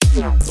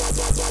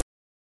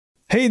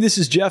Hey, this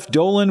is Jeff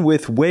Dolan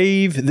with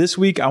Wave. This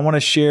week, I want to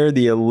share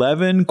the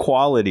 11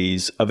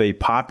 qualities of a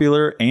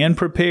popular and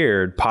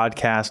prepared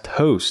podcast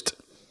host.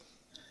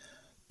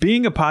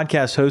 Being a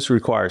podcast host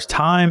requires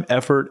time,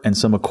 effort, and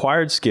some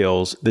acquired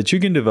skills that you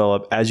can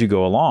develop as you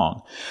go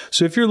along.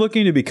 So if you're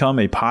looking to become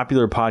a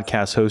popular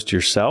podcast host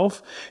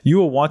yourself, you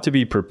will want to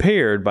be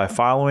prepared by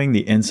following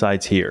the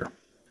insights here.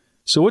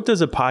 So what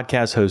does a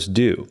podcast host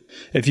do?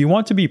 If you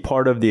want to be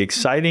part of the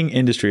exciting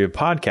industry of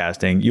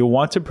podcasting, you'll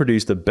want to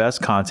produce the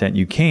best content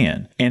you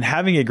can. And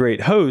having a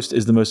great host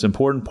is the most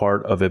important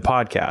part of a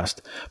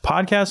podcast.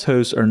 Podcast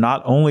hosts are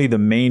not only the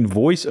main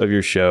voice of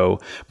your show,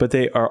 but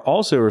they are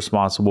also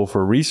responsible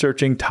for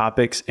researching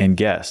topics and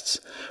guests,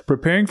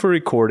 preparing for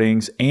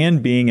recordings,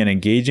 and being an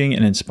engaging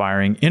and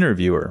inspiring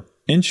interviewer.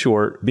 In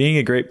short, being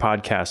a great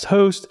podcast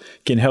host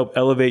can help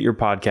elevate your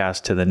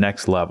podcast to the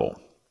next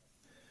level.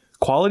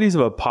 Qualities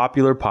of a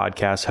popular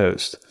podcast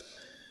host.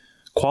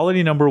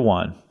 Quality number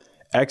 1,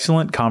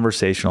 excellent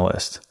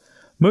conversationalist.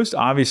 Most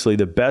obviously,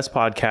 the best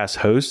podcast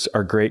hosts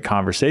are great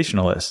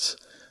conversationalists.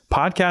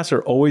 Podcasts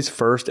are always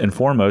first and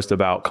foremost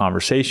about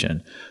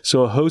conversation,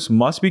 so a host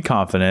must be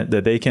confident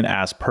that they can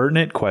ask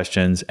pertinent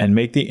questions and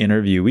make the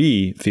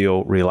interviewee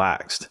feel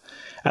relaxed.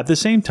 At the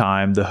same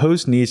time, the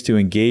host needs to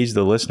engage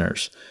the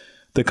listeners.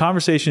 The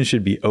conversation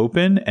should be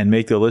open and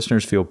make the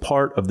listeners feel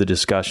part of the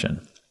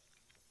discussion.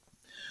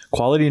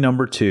 Quality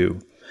number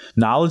 2,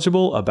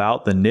 knowledgeable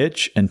about the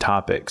niche and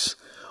topics.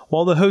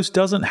 While the host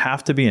doesn't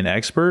have to be an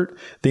expert,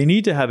 they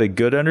need to have a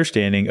good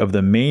understanding of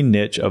the main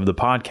niche of the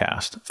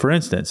podcast. For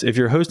instance, if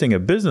you're hosting a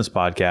business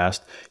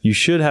podcast, you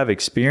should have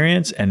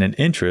experience and an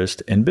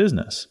interest in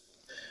business.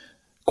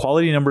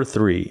 Quality number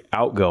 3,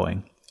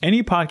 outgoing.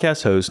 Any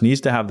podcast host needs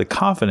to have the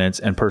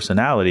confidence and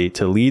personality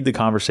to lead the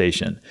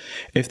conversation.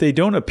 If they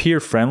don't appear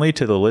friendly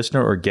to the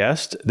listener or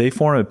guest, they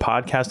form a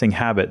podcasting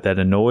habit that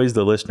annoys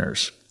the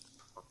listeners.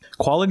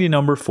 Quality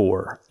number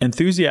 4,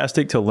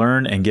 enthusiastic to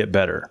learn and get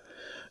better.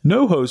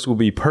 No host will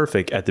be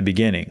perfect at the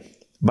beginning.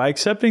 By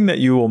accepting that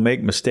you will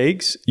make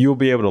mistakes, you will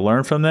be able to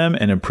learn from them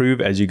and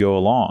improve as you go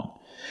along.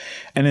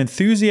 An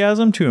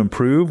enthusiasm to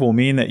improve will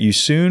mean that you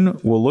soon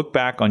will look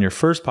back on your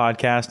first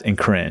podcast and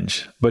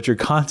cringe, but your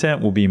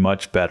content will be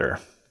much better.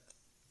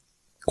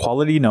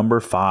 Quality number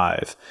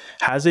 5,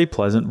 has a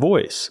pleasant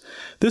voice.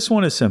 This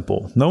one is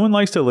simple. No one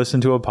likes to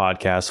listen to a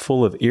podcast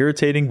full of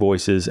irritating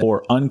voices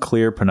or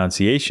unclear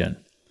pronunciation.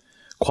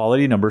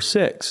 Quality number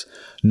 6,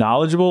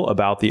 knowledgeable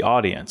about the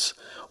audience.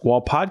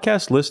 While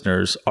podcast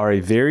listeners are a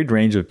varied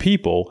range of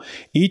people,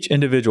 each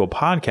individual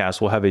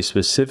podcast will have a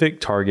specific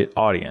target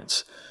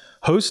audience.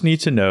 Hosts need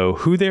to know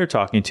who they are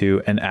talking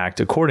to and act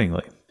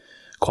accordingly.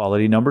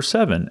 Quality number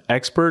 7,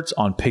 experts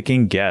on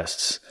picking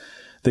guests.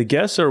 The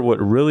guests are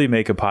what really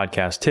make a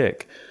podcast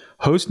tick.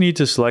 Hosts need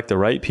to select the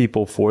right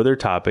people for their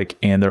topic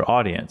and their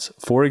audience.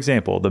 For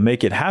example, the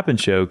Make It Happen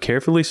show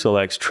carefully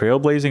selects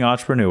trailblazing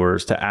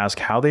entrepreneurs to ask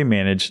how they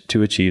managed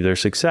to achieve their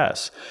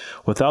success.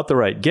 Without the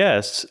right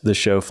guests, the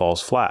show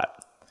falls flat.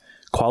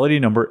 Quality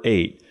number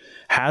 8,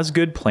 has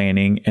good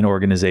planning and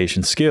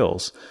organization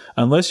skills.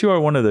 Unless you are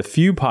one of the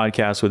few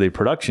podcasts with a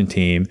production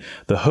team,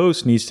 the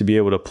host needs to be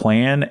able to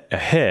plan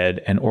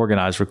ahead and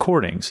organize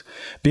recordings.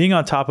 Being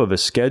on top of a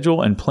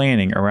schedule and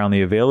planning around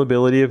the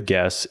availability of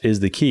guests is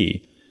the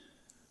key.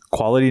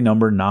 Quality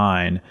number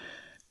 9,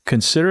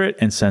 considerate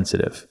and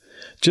sensitive.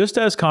 Just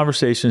as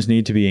conversations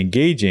need to be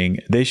engaging,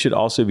 they should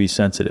also be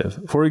sensitive.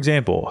 For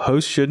example,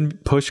 hosts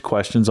shouldn't push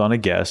questions on a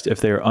guest if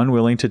they are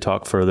unwilling to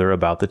talk further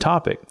about the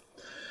topic.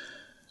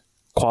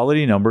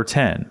 Quality number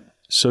 10,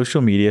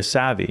 social media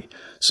savvy.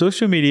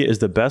 Social media is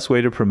the best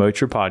way to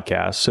promote your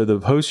podcast, so the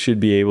host should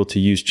be able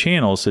to use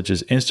channels such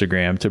as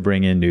Instagram to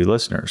bring in new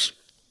listeners.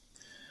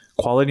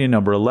 Quality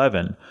number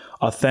 11,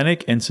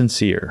 authentic and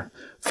sincere.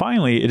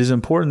 Finally, it is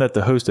important that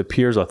the host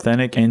appears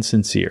authentic and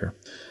sincere.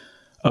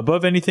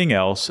 Above anything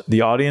else, the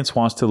audience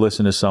wants to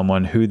listen to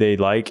someone who they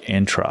like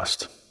and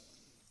trust.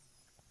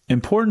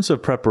 Importance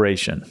of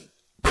preparation.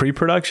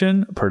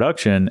 Pre-production,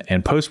 production,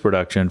 and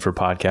post-production for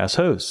podcast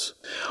hosts.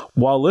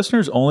 While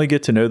listeners only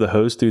get to know the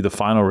host through the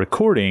final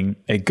recording,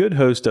 a good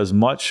host does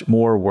much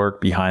more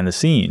work behind the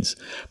scenes.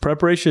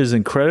 Preparation is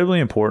incredibly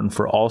important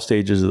for all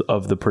stages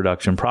of the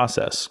production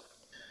process.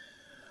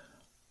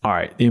 All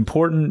right, the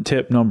important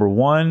tip number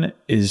 1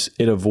 is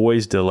it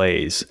avoids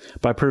delays.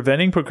 By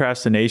preventing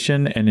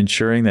procrastination and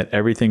ensuring that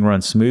everything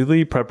runs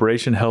smoothly,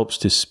 preparation helps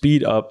to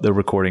speed up the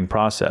recording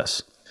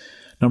process.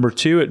 Number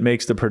 2, it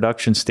makes the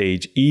production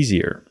stage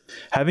easier.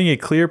 Having a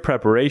clear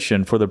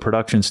preparation for the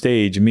production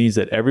stage means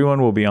that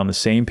everyone will be on the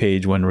same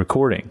page when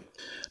recording.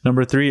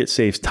 Number 3, it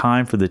saves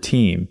time for the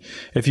team.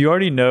 If you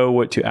already know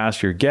what to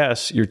ask your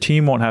guests, your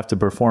team won't have to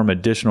perform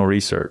additional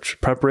research.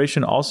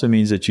 Preparation also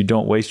means that you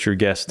don't waste your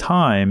guests'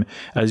 time,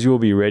 as you will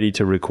be ready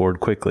to record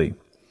quickly.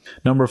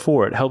 Number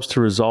 4, it helps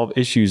to resolve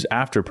issues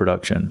after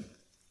production.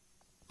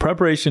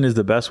 Preparation is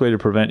the best way to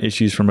prevent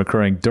issues from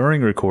occurring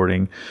during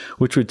recording,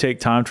 which would take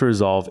time to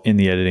resolve in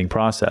the editing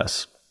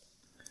process.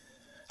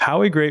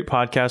 How a great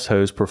podcast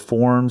host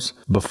performs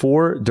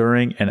before,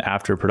 during, and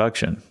after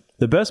production.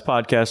 The best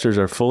podcasters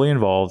are fully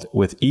involved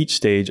with each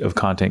stage of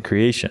content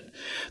creation.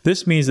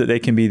 This means that they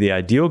can be the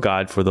ideal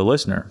guide for the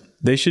listener.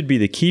 They should be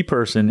the key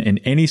person in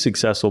any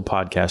successful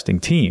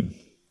podcasting team.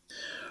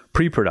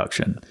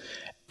 Pre-production.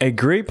 A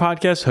great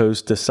podcast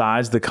host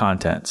decides the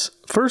contents.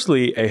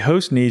 Firstly, a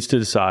host needs to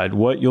decide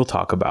what you'll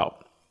talk about.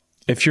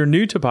 If you're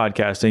new to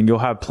podcasting, you'll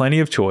have plenty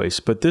of choice,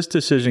 but this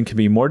decision can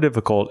be more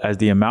difficult as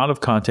the amount of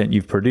content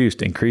you've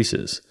produced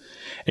increases.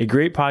 A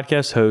great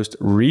podcast host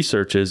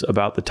researches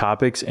about the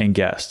topics and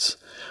guests.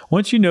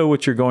 Once you know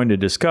what you're going to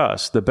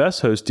discuss, the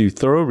best hosts do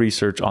thorough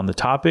research on the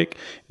topic,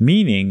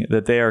 meaning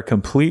that they are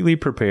completely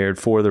prepared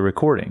for the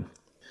recording.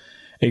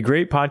 A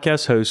great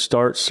podcast host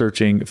starts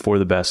searching for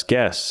the best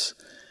guests.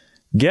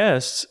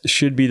 Guests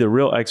should be the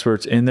real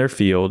experts in their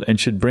field and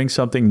should bring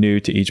something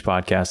new to each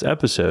podcast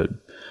episode.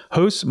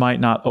 Hosts might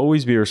not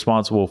always be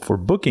responsible for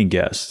booking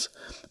guests,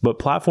 but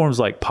platforms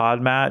like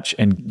Podmatch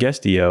and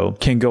Guestio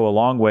can go a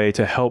long way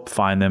to help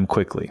find them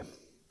quickly.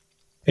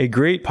 A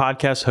great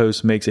podcast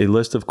host makes a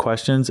list of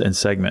questions and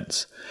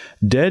segments.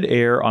 Dead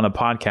air on a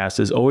podcast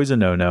is always a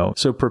no-no,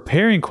 so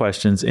preparing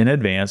questions in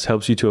advance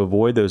helps you to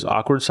avoid those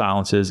awkward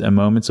silences and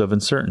moments of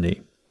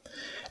uncertainty.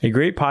 A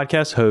great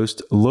podcast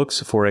host looks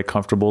for a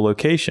comfortable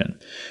location.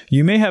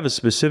 You may have a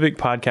specific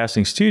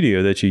podcasting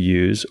studio that you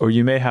use, or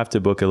you may have to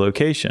book a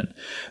location.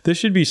 This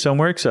should be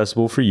somewhere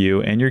accessible for you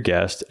and your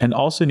guest, and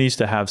also needs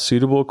to have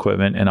suitable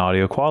equipment and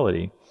audio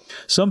quality.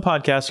 Some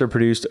podcasts are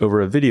produced over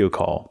a video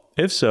call.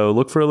 If so,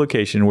 look for a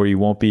location where you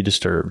won't be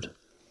disturbed.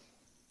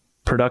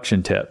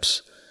 Production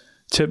tips.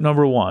 Tip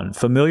number 1,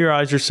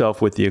 familiarize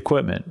yourself with the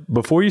equipment.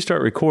 Before you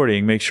start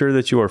recording, make sure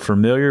that you are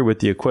familiar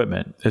with the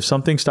equipment. If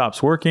something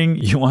stops working,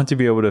 you want to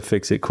be able to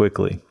fix it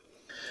quickly.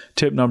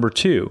 Tip number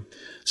 2,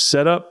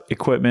 set up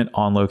equipment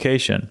on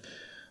location.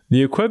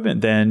 The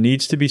equipment then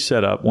needs to be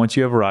set up once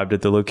you have arrived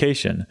at the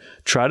location.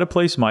 Try to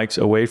place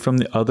mics away from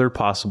the other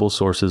possible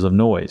sources of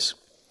noise.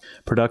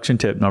 Production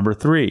tip number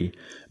 3,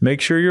 make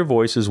sure your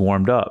voice is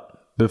warmed up.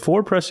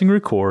 Before pressing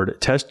record,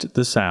 test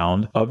the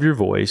sound of your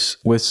voice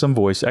with some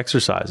voice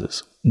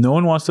exercises. No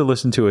one wants to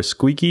listen to a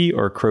squeaky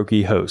or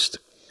croaky host.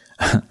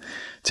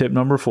 Tip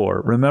number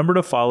 4, remember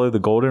to follow the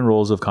golden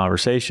rules of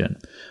conversation.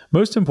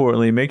 Most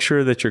importantly, make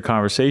sure that your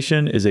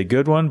conversation is a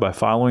good one by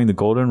following the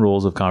golden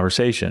rules of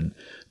conversation.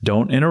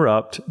 Don't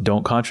interrupt,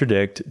 don't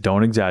contradict,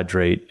 don't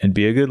exaggerate, and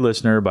be a good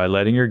listener by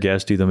letting your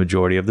guest do the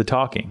majority of the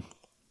talking.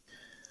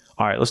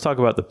 All right, let's talk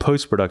about the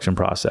post-production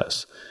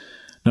process.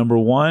 Number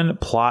 1,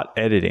 plot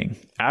editing.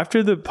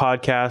 After the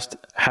podcast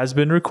has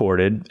been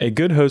recorded, a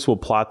good host will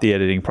plot the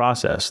editing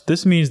process.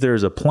 This means there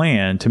is a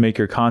plan to make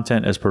your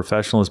content as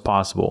professional as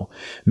possible.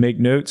 Make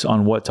notes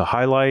on what to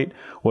highlight,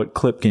 what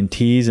clip can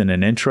tease in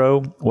an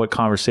intro, what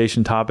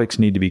conversation topics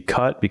need to be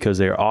cut because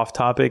they are off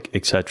topic,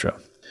 etc.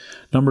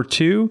 Number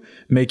 2,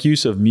 make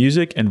use of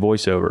music and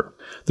voiceover.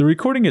 The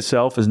recording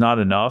itself is not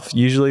enough,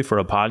 usually for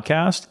a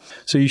podcast,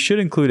 so you should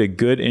include a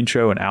good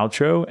intro and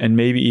outro, and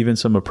maybe even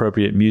some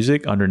appropriate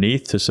music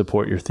underneath to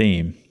support your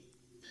theme.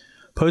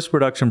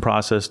 Post-production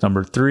process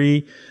number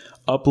 3,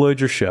 upload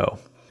your show.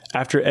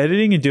 After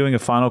editing and doing a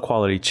final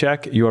quality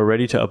check, you are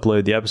ready to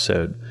upload the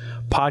episode.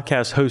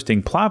 Podcast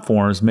hosting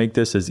platforms make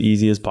this as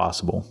easy as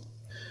possible.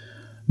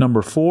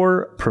 Number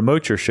 4,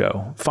 promote your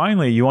show.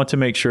 Finally, you want to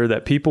make sure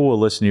that people will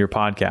listen to your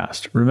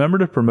podcast. Remember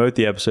to promote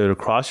the episode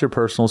across your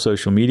personal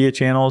social media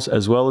channels,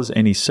 as well as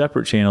any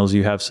separate channels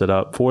you have set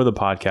up for the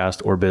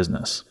podcast or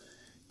business.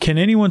 Can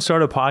anyone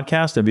start a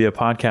podcast and be a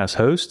podcast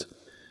host?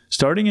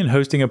 Starting and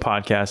hosting a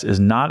podcast is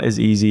not as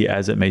easy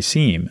as it may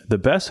seem. The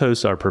best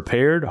hosts are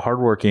prepared,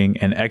 hardworking,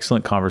 and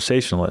excellent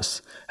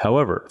conversationalists.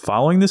 However,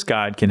 following this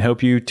guide can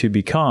help you to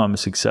become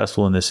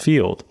successful in this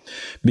field.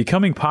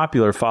 Becoming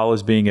popular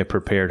follows being a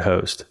prepared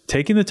host.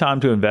 Taking the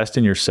time to invest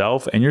in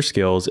yourself and your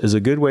skills is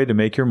a good way to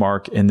make your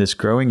mark in this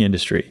growing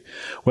industry.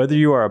 Whether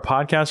you are a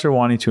podcaster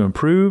wanting to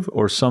improve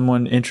or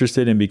someone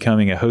interested in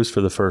becoming a host for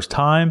the first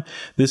time,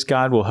 this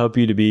guide will help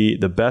you to be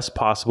the best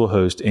possible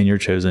host in your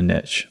chosen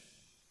niche.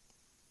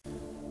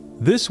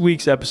 This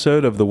week's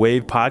episode of the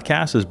Wave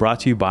Podcast is brought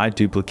to you by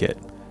Duplicate.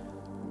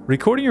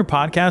 Recording your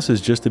podcast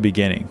is just the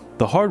beginning.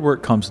 The hard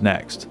work comes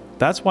next.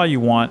 That's why you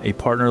want a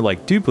partner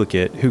like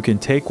Duplicate who can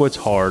take what's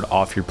hard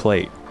off your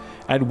plate.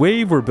 At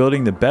Wave, we're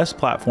building the best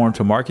platform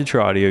to market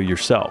your audio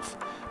yourself.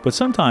 But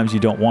sometimes you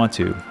don't want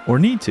to or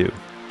need to.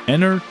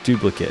 Enter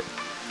Duplicate.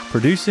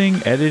 Producing,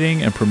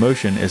 editing, and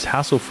promotion is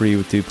hassle-free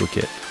with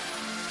Duplicate.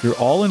 Your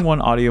all-in-one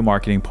audio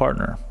marketing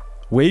partner.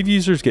 Wave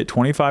users get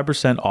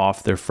 25%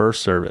 off their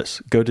first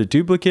service. Go to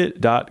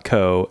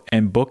duplicate.co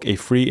and book a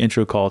free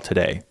intro call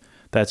today.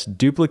 That's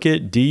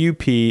duplicate,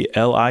 DUPLIKIT.co.